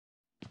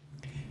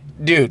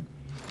Dude,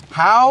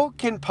 how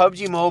can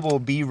PUBG Mobile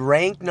be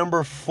ranked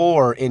number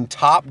 4 in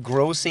top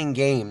grossing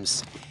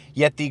games,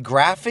 yet the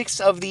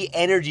graphics of the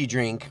energy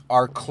drink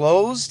are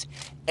closed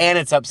and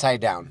it's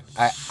upside down?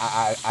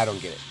 I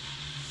don't get it.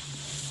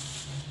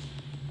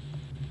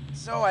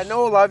 So I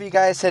know a lot of you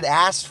guys had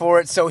asked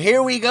for it, so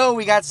here we go.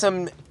 We got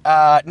some,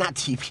 not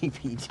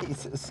TPP,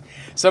 Jesus,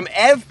 some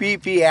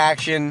FPP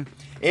action.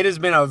 It has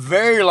been a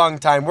very long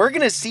time. We're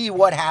going to see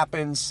what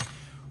happens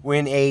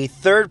when a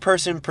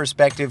third-person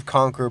perspective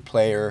Conqueror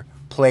player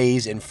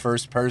plays in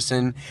first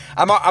person.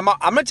 I'm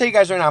going to tell you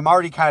guys right now, I'm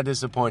already kind of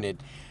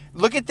disappointed.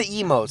 Look at the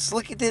emotes.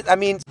 Look at this. I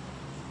mean,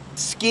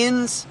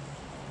 skins,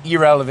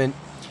 irrelevant.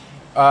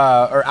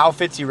 Or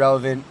outfits,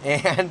 irrelevant.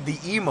 And the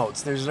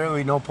emotes. There's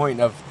literally no point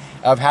of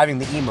having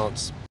the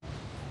emotes.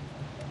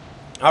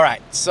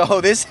 Alright,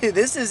 so this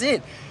is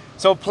it.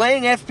 So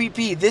playing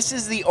FPP, this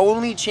is the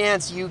only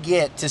chance you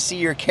get to see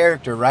your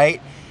character,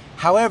 right?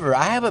 However,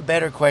 I have a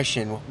better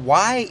question.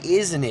 Why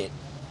isn't it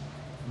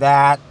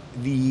that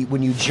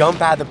when you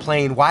jump out of the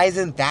plane, why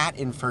isn't that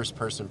in first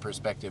person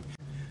perspective?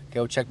 Okay,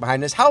 we'll check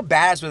behind us. How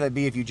badass would that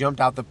be if you jumped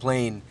out the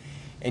plane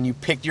and you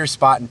picked your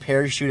spot and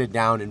parachuted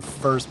down in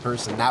first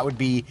person? That would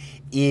be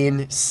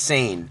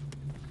insane.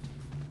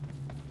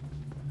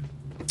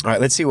 All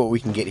right, let's see what we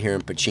can get here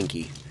in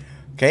Pachinki.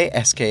 Okay,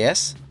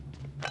 SKS.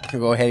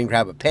 We'll go ahead and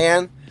grab a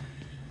pan.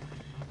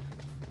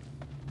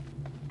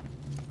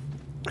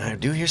 I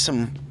do hear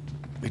some.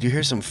 We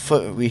hear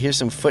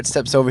some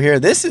footsteps over here.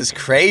 This is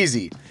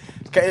crazy.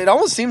 Okay, it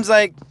almost seems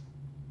like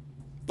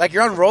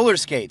you're on roller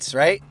skates,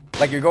 right?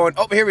 Like you're going.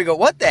 Oh, here we go.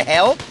 What the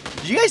hell?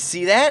 Did you guys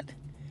see that?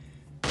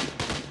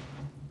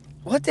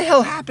 What the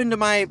hell happened to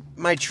my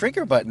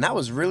trigger button? That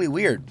was really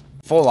weird.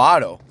 Full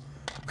auto.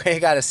 Okay,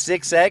 got a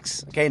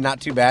 6X. Okay, not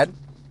too bad.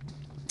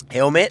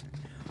 Helmet.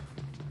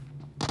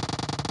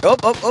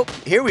 Oh,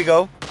 here we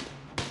go.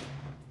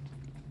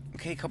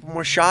 Okay, a couple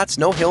more shots.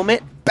 No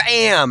helmet.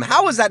 Bam!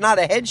 How was that not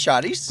a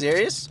headshot? Are you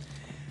serious?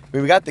 I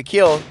mean, we got the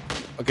kill.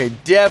 Okay,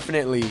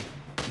 definitely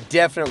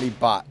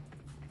bot.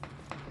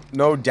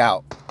 No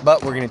doubt.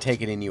 But we're going to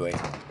take it anyway.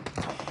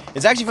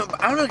 It's actually fun.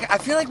 I don't know. I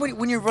feel like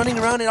when you're running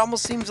around, it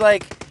almost seems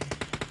like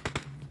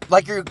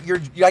you're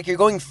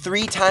going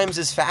 3 times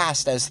as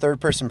fast as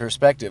third-person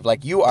perspective.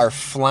 Like you are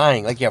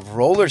flying. Like you have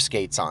roller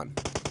skates on.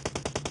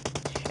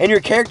 And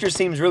your character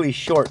seems really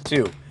short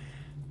too.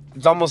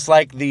 It's almost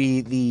like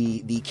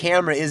the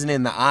camera isn't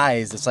in the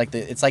eyes. It's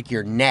like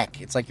your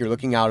neck. It's like you're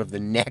looking out of the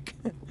neck,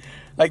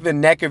 like the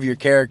neck of your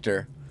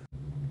character.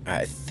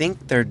 I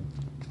think they're.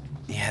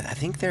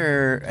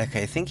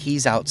 Okay, I think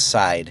he's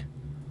outside.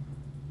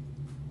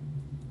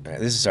 All right,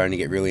 this is starting to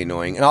get really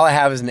annoying. And all I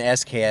have is an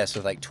SKS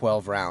with like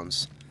 12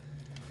 rounds.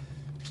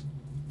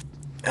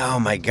 Oh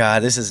my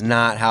god, this is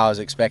not how I was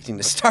expecting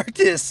to start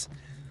this.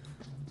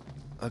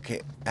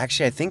 Okay,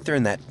 actually, I think they're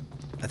in that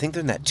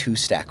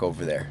 2-stack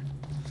over there.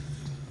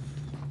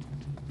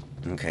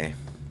 Okay.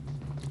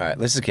 All right,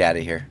 let's just get out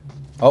of here.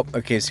 Oh,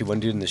 okay, see one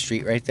dude in the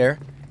street right there.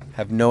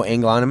 Have no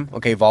angle on him.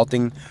 Okay,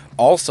 vaulting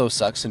also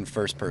sucks in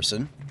first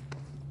person.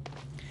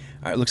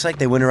 All right, looks like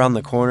they went around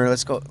the corner.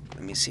 Let's go.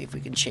 Let me see if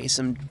we can chase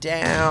them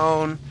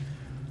down.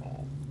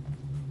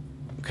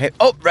 Okay,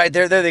 oh, right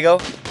there. There they go.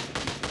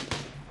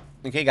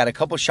 Okay, got a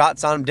couple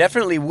shots on him.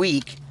 Definitely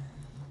weak.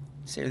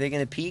 See, are they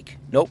going to peek?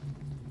 Nope.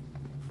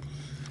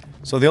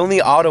 So the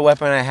only auto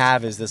weapon I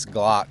have is this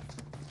Glock.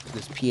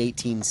 This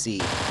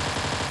P18C.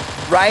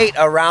 Right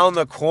around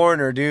the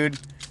corner, dude.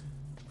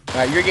 All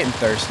right, you're getting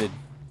thirsted.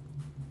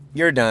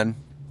 You're done.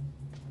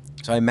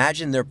 So I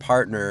imagine their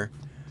partner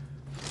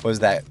was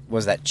that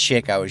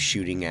chick I was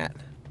shooting at.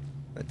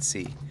 Let's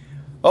see.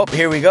 Oh,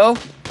 here we go.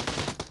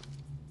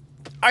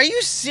 Are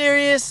you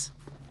serious?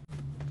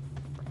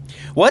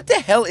 What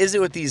the hell is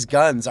it with these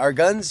guns? Are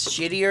guns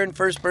shittier in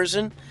first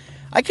person?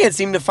 I can't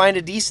seem to find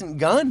a decent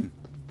gun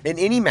in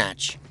any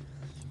match.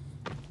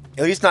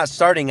 At least not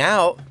starting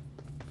out.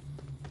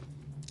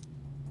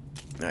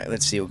 All right,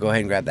 let's see. We'll go ahead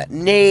and grab that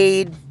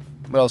nade.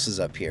 What else is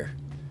up here?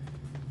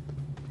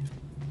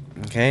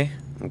 Okay.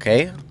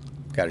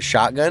 Got a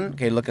shotgun.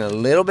 Okay, looking a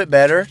little bit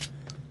better.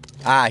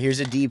 Ah, here's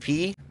a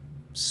DP.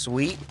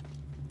 Sweet.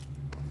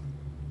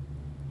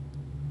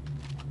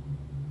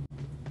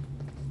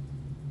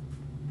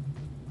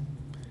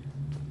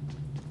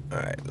 All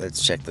right,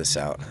 let's check this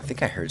out. I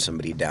think I heard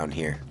somebody down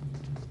here.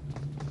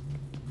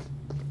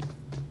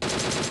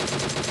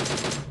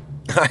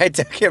 I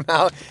took him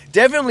out.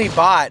 Definitely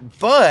bot,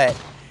 but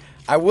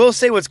I will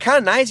say what's kind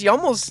of nice,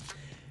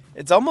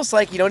 it's almost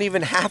like you don't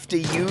even have to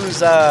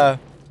use, I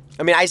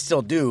mean, I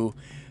still do,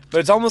 but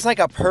it's almost like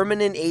a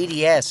permanent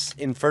ADS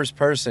in first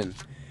person.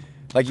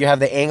 Like you have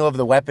the angle of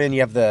the weapon,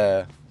 you have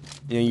the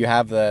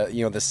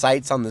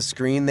sights on the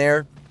screen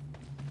there.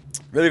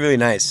 Really, really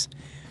nice.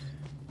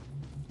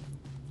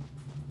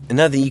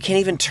 Another thing, you can't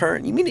even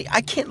turn. You mean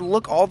I can't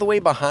look all the way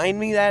behind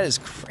me? That is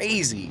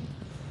crazy.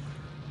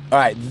 All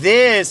right,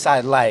 this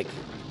I like.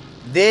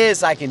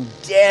 This I can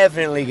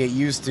definitely get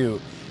used to.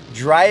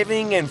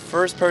 Driving in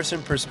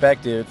first-person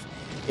perspective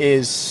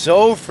is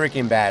so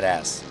freaking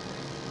badass.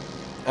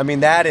 I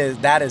mean, that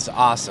is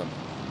awesome.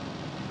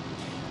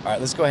 All right,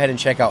 let's go ahead and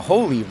check out.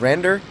 Holy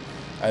render.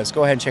 All right, let's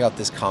go ahead and check out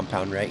this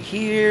compound right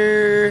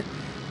here.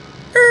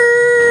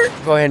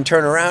 Go ahead and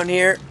turn around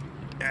here.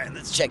 All right,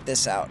 let's check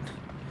this out.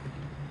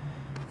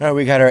 All right,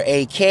 we got our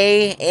AK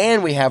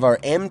and we have our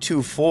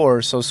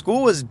M24. So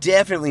school was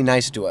definitely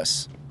nice to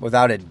us,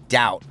 without a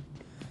doubt.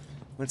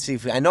 Let's see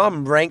if I know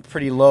I'm ranked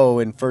pretty low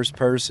in first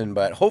person,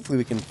 but hopefully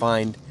we can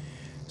find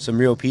some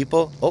real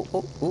people. Oh,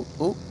 oh, oh,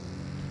 oh.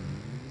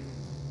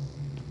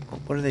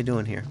 What are they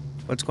doing here?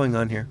 What's going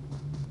on here?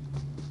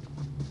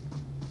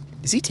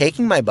 Is he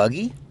taking my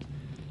buggy?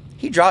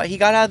 He got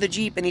out of the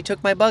Jeep and he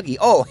took my buggy.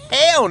 Oh,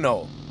 hell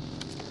no.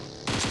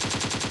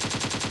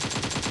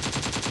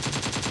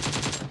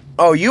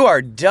 Oh, you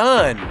are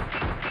done.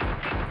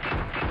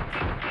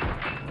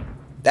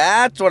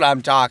 That's what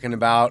I'm talking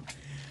about.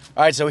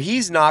 All right, so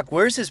he's knocked.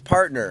 Where's his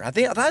partner? I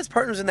thought his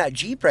partner's in that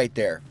Jeep right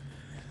there.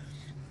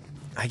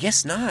 I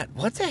guess not.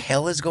 What the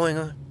hell is going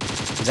on?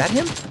 Is that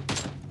him?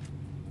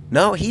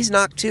 No, he's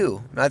knocked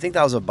too. I think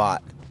that was a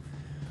bot.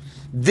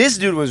 This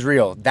dude was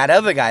real. That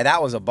other guy,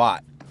 that was a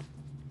bot.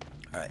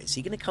 All right, is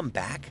he going to come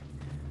back?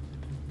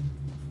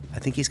 I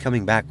think he's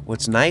coming back.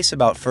 What's nice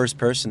about first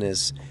person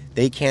is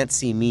they can't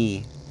see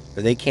me,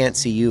 or they can't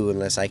see you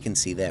unless I can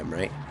see them,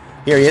 right?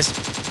 Here he is.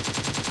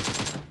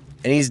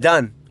 And he's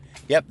done.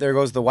 Yep, there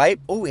goes the wipe.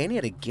 Oh, and he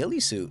had a ghillie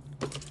suit.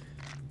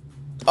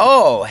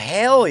 Oh,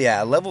 hell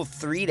yeah. Level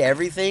 3 to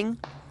everything.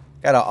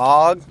 Got an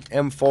AUG,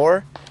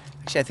 M4.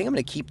 Actually, I think I'm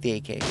going to keep the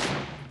AK. All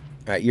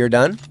right, you're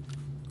done.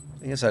 I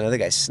think I saw another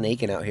guy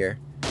snaking out here.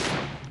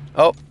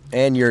 Oh,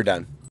 and you're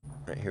done. All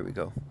right, here we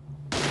go.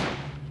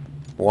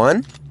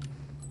 1.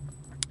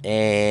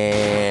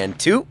 And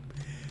 2.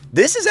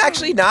 This is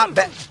actually not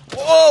bad.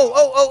 Whoa,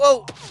 oh, oh,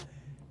 oh.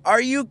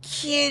 Are you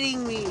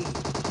kidding me?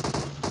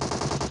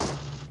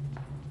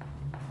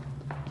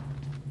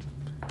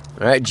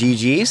 All right,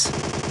 GG's.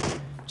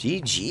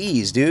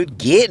 GG's, dude.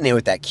 Getting it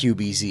with that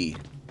QBZ.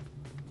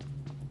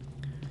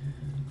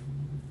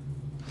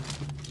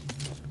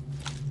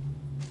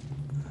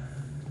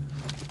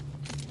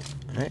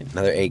 All right,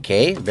 another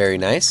AK. Very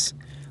nice.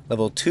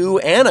 Level 2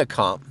 and a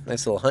comp.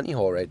 Nice little honey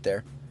hole right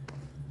there.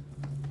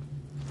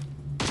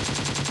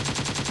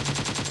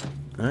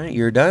 All right,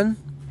 you're done.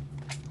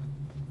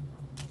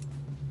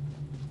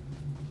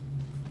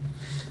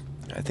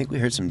 I think we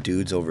heard some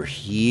dudes over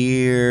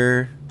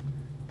here.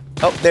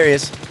 Oh, there he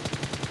is.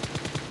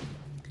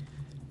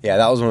 Yeah,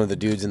 that was one of the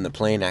dudes in the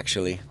plane,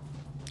 actually.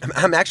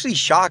 I'm actually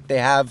shocked they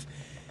have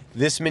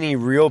this many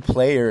real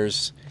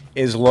players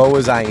as low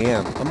as I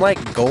am. I'm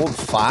like gold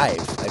 5, I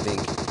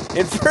think,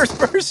 in first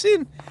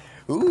person.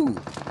 Ooh,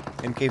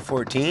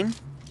 MK14.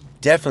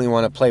 Definitely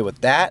want to play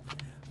with that.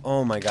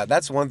 Oh my god,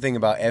 that's one thing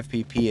about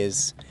FPP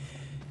is,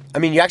 I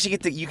mean, you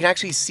can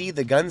actually see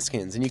the gun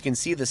skins and you can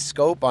see the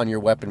scope on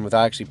your weapon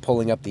without actually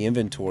pulling up the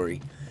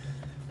inventory.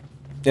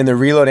 And the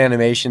reload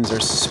animations are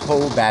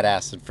so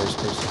badass in first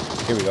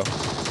person. Here we go.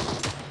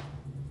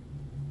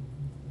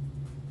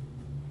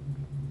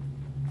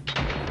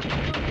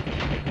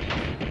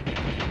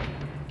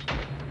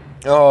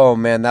 Oh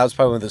man, that was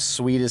probably one of the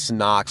sweetest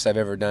knocks I've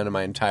ever done in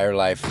my entire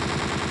life.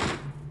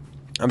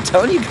 I'm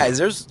telling you guys,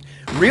 there's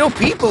real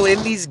people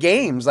in these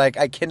games. Like,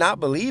 I cannot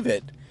believe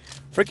it.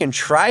 Freaking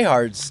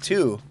tryhards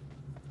too.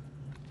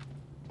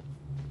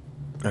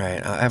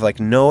 Alright, I have like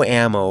no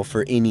ammo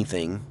for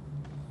anything.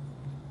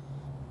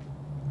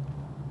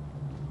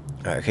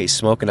 Alright, okay,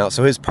 smoking out.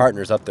 So his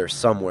partner's up there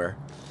somewhere.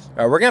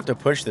 Alright, we're gonna have to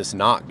push this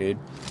knock, dude.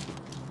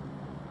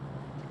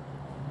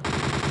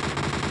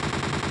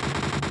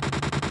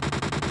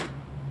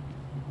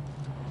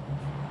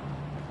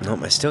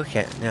 Nope, I still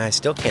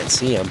can't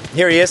see him.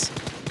 Here he is.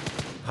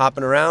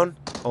 Hopping around.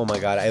 Oh my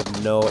god, I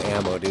have no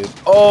ammo, dude.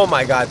 Oh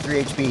my god,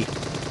 3 HP.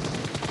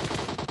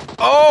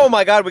 Oh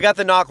my god, we got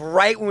the knock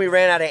right when we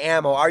ran out of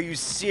ammo. Are you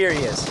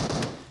serious?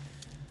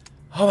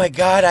 Oh my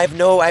god, I have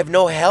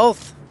no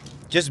health.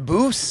 Just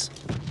boosts.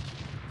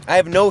 I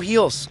have no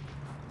heals.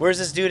 Where's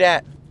this dude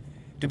at?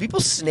 Do people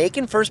snake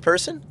in first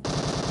person?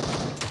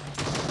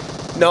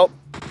 Nope.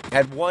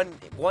 Had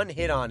one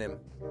hit on him.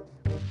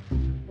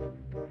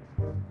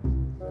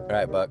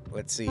 Alright, Buck,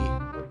 let's see.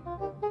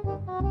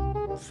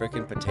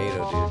 Frickin'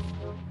 potato, dude.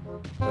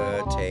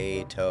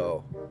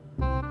 Potato.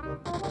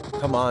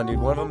 Come on, dude.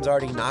 One of them's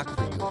already knocked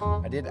for you.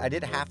 I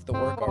did half the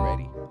work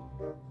already.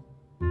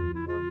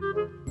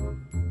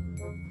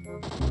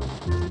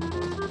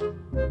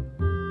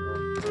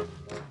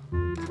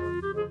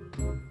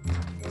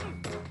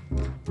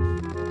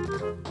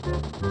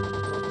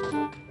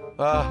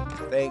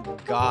 Oh, thank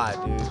God,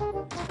 dude.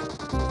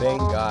 Thank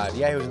God.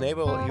 Yeah, he was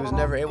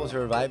never able to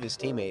revive his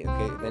teammate.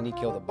 Okay, then he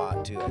killed a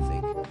bot too, I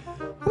think.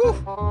 Whew.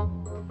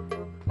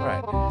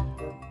 Alright.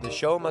 The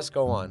show must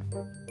go on.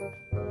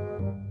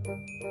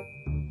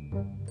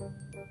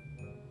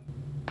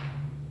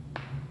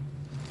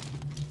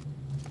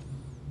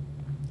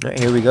 Alright,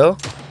 here we go.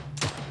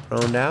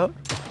 Proned out.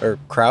 Or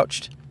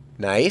crouched.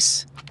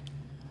 Nice.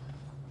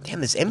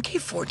 Damn, this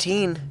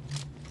MK14.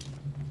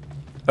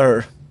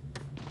 Or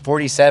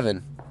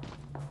 47.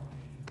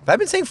 Have I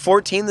been saying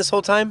 14 this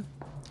whole time?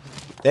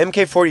 The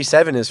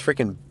MK47 is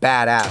freaking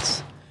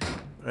badass.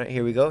 All right,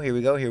 here we go, here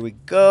we go, here we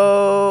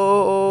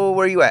go.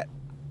 Where are you at?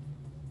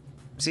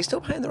 Is he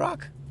still behind the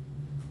rock?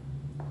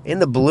 In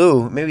the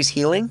blue. Maybe he's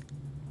healing?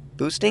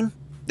 Boosting?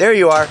 There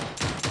you are.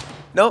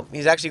 Nope,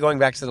 he's actually going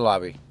back to the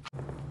lobby.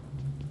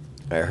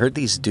 I heard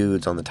these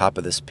dudes on the top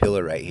of this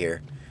pillar right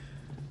here.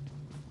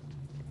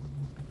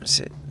 It's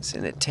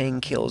in at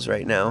 10 kills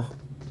right now.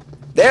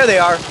 There they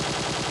are.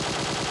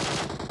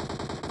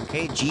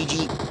 Okay,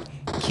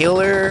 GG.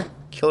 Killer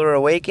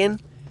awaken.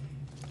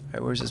 All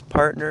right, where's his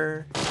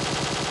partner?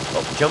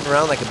 Oh, jump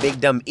around like a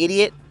big dumb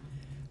idiot.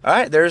 All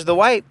right, there's the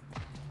wipe.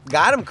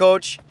 Got him,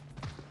 coach.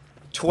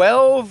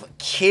 12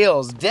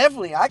 kills.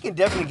 Definitely, I can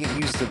definitely get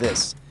used to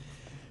this.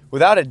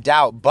 Without a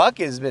doubt, Buck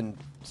has been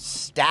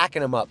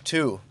stacking them up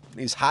too.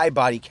 These high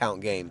body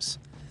count games.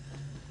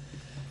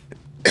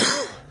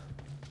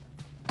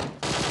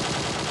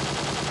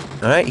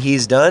 All right,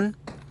 he's done.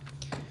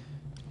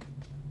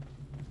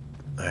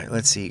 All right,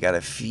 let's see. Got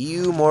a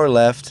few more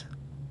left.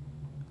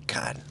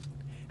 God,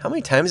 how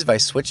many times have I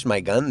switched my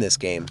gun this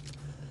game?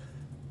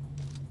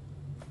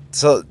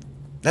 So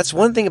that's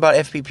one thing about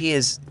FPP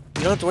is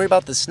you don't have to worry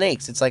about the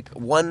snakes. It's like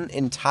one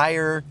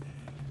entire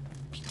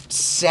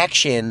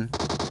section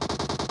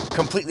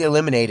completely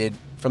eliminated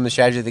from the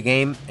strategy of the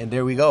game, and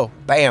there we go.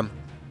 Bam.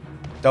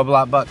 Double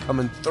out Buck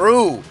coming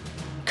through.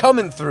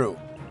 Coming through.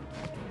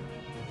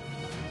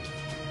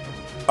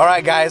 All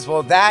right, guys.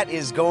 Well, that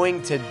is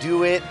going to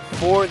do it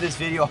for this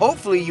video.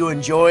 Hopefully you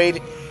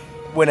enjoyed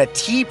when a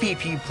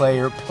TPP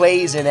player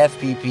plays in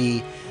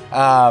FPP.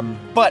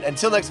 But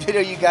until next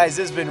video, you guys,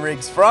 this has been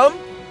Riggs from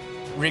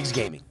Riggs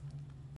Gaming.